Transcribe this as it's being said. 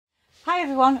Hi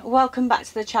everyone, welcome back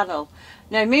to the channel.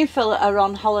 Now me and Phil are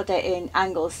on holiday in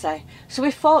Anglesey, so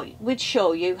we thought we'd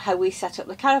show you how we set up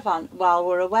the caravan while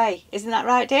we're away. Isn't that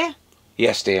right, dear?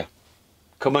 Yes, dear.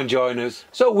 Come and join us.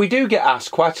 So we do get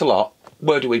asked quite a lot,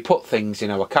 where do we put things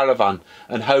in our caravan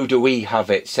and how do we have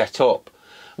it set up?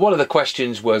 One of the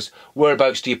questions was,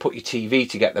 whereabouts do you put your TV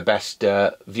to get the best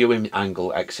viewing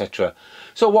angle, etc.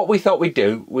 So what we thought we'd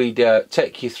do, we'd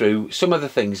take you through some of the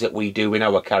things that we do in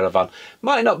our caravan.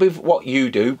 Might not be what you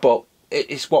do, but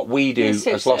it's what we do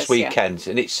as last weekends,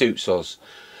 and it suits us.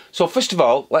 So first of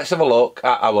all, let's have a look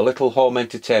at our little home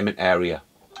entertainment area.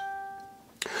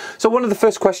 So one of the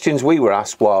first questions we were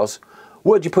asked was,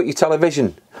 where do you put your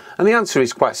television? And the answer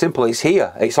is quite simple, it's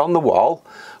here, it's on the wall,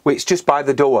 it's just by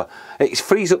the door. It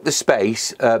frees up the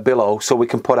space below so we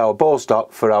can put our Bose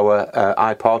dock for our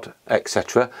iPod,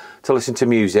 etc. to listen to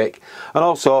music. And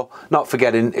also, not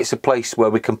forgetting, it's a place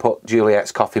where we can put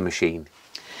Juliet's coffee machine.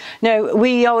 Now,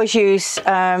 we always use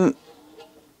a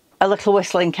little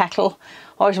whistling kettle.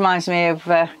 Always reminds me of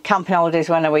camping holidays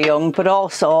when I was young, but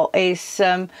also is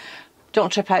don't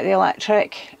trip out the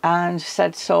electric, and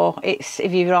said so it's,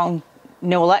 if you're on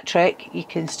no electric, you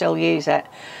can still use it.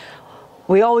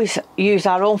 We always use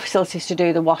our own facilities to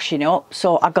do the washing up,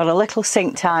 so I've got a little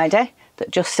sink tidy that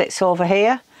just sits over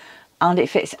here and it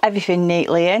fits everything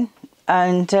neatly in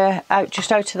and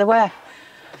just out of the way.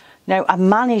 Now I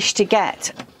managed to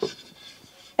get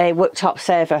a worktop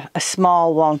saver, a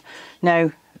small one.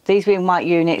 Now these being white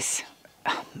units,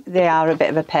 they are a bit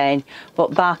of a pain,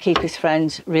 but Barkeeper's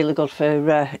Friend's really good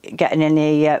for getting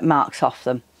any marks off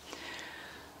them.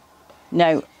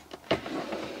 Now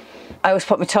I always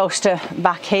put my toaster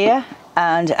back here,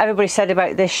 and everybody said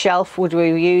about this shelf, would we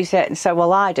use it? And so,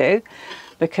 well, I do,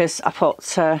 because I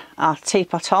put our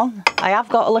teapot on. I have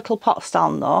got a little pot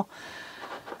stand though,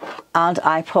 and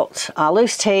I put our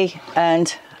loose tea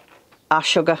and our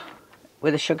sugar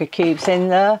with the sugar cubes in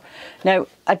there. Now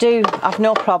I do have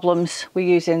no problems with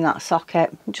using that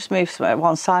socket. Just move something at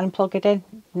one side and plug it in,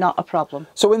 not a problem.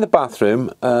 So in the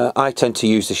bathroom, I tend to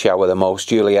use the shower the most.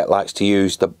 Juliet likes to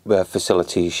use the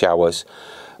facility showers,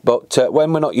 but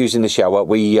when we're not using the shower,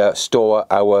 we store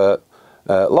our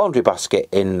laundry basket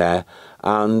in there,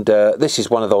 and this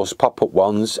is one of those pop-up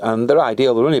ones, and they're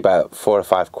ideal. They're only about £4 or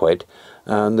 £5,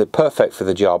 and they're perfect for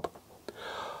the job.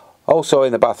 Also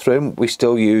in the bathroom, we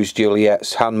still use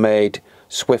Juliet's handmade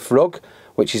Swift rug,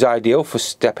 which is ideal for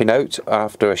stepping out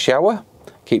after a shower.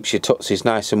 Keeps your tootsies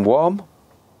nice and warm.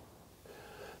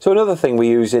 So another thing we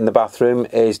use in the bathroom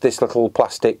is this little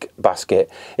plastic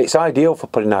basket. It's ideal for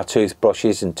putting our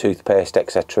toothbrushes and toothpaste,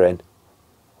 etc. in.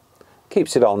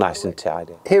 Keeps it all nice and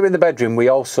tidy. Here in the bedroom, we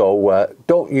also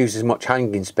don't use as much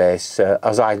hanging space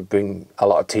as I bring a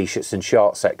lot of t-shirts and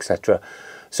shorts, etc.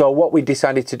 So what we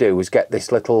decided to do was get this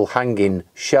little hanging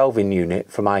shelving unit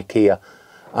from IKEA,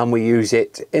 and we use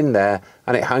it in there,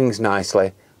 and it hangs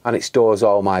nicely and it stores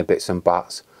all my bits and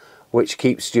bats, which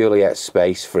keeps Juliet's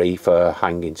space free for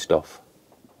hanging stuff.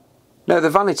 Now the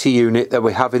vanity unit that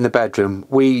we have in the bedroom,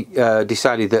 we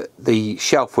decided that the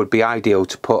shelf would be ideal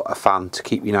to put a fan to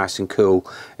keep you nice and cool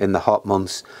in the hot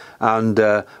months, and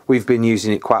we've been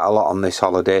using it quite a lot on this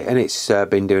holiday, and it's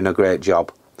been doing a great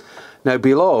job. Now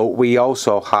below we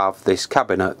also have this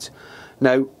cabinet.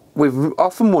 Now we've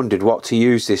often wondered what to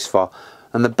use this for,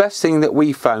 and the best thing that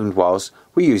we found was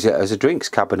we use it as a drinks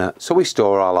cabinet, so we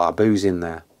store all our booze in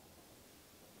there.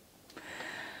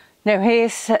 Now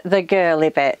here's the girly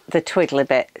bit, the twiddly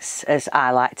bits as I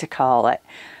like to call it.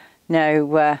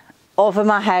 Now over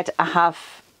my head I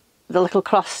have the little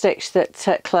cross stitch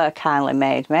that Claire kindly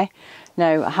made me.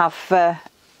 Now I have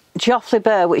Joffrey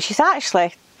Burr, which is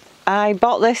actually, I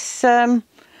bought this when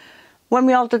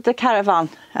we ordered the caravan,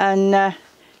 and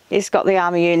he's got the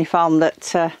army uniform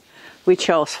that we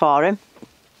chose for him.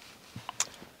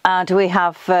 And we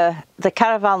have the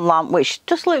caravan lamp, which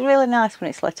does look really nice when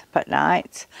it's lit up at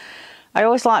night. I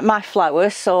always like my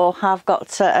flowers, so I've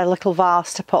got a little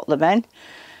vase to put them in.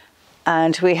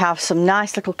 And we have some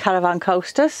nice little caravan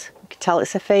coasters. You can tell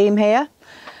it's a theme here.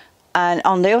 And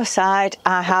on the other side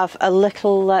I have a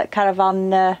little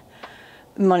caravan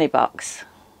money box.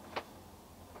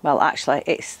 Well, actually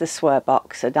it's the swear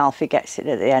box, and Alfie gets it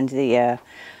at the end of the year,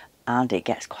 and it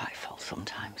gets quite full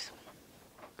sometimes.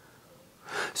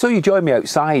 So you join me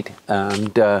outside,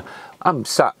 and I'm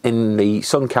sat in the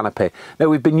sun canopy. Now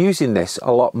we've been using this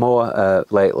a lot more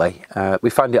lately. We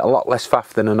find it a lot less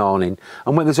faff than an awning,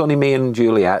 and when there's only me and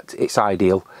Juliet, it's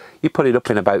ideal. You put it up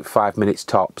in about 5 minutes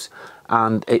tops,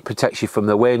 and it protects you from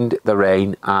the wind, the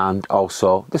rain, and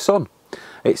also the sun.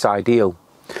 It's ideal.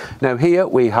 Now here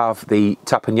we have the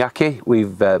teppanyaki.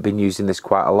 We've been using this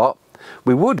quite a lot.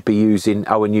 We would be using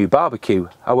our new barbecue,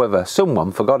 however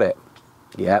someone forgot it.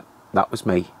 Yeah, that was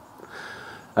me.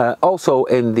 Also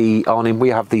in the awning we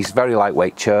have these very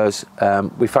lightweight chairs.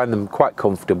 We find them quite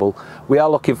comfortable. We are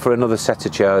looking for another set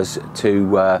of chairs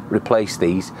to replace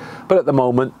these, but at the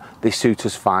moment they suit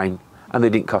us fine and they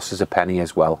didn't cost us a penny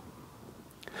as well.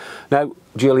 Now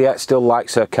Juliet still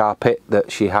likes her carpet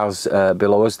that she has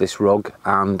below us, this rug,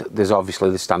 and there's obviously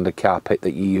the standard carpet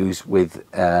that you use with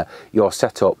your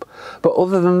setup. But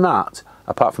other than that,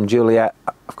 apart from Juliet,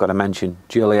 I've got to mention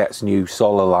Juliet's new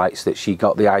solar lights that she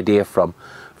got the idea from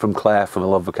Claire from A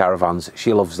Love of Caravans.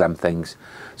 She loves them things.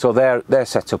 So they're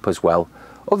set up as well.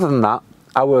 Other than that,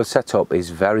 our setup is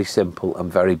very simple and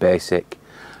very basic.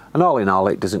 And all in all,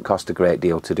 it doesn't cost a great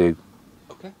deal to do.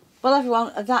 Okay. Well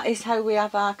everyone, that is how we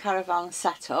have our caravan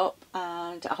set up,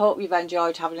 and I hope you've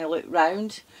enjoyed having a look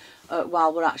round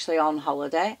while we're actually on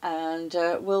holiday, and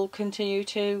we'll continue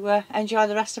to enjoy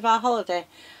the rest of our holiday.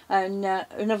 And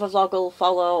another vlog will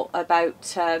follow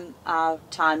about our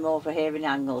time over here in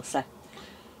Anglesey.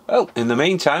 Well, in the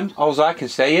meantime, all I can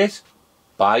say is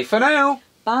bye for now.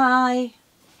 Bye.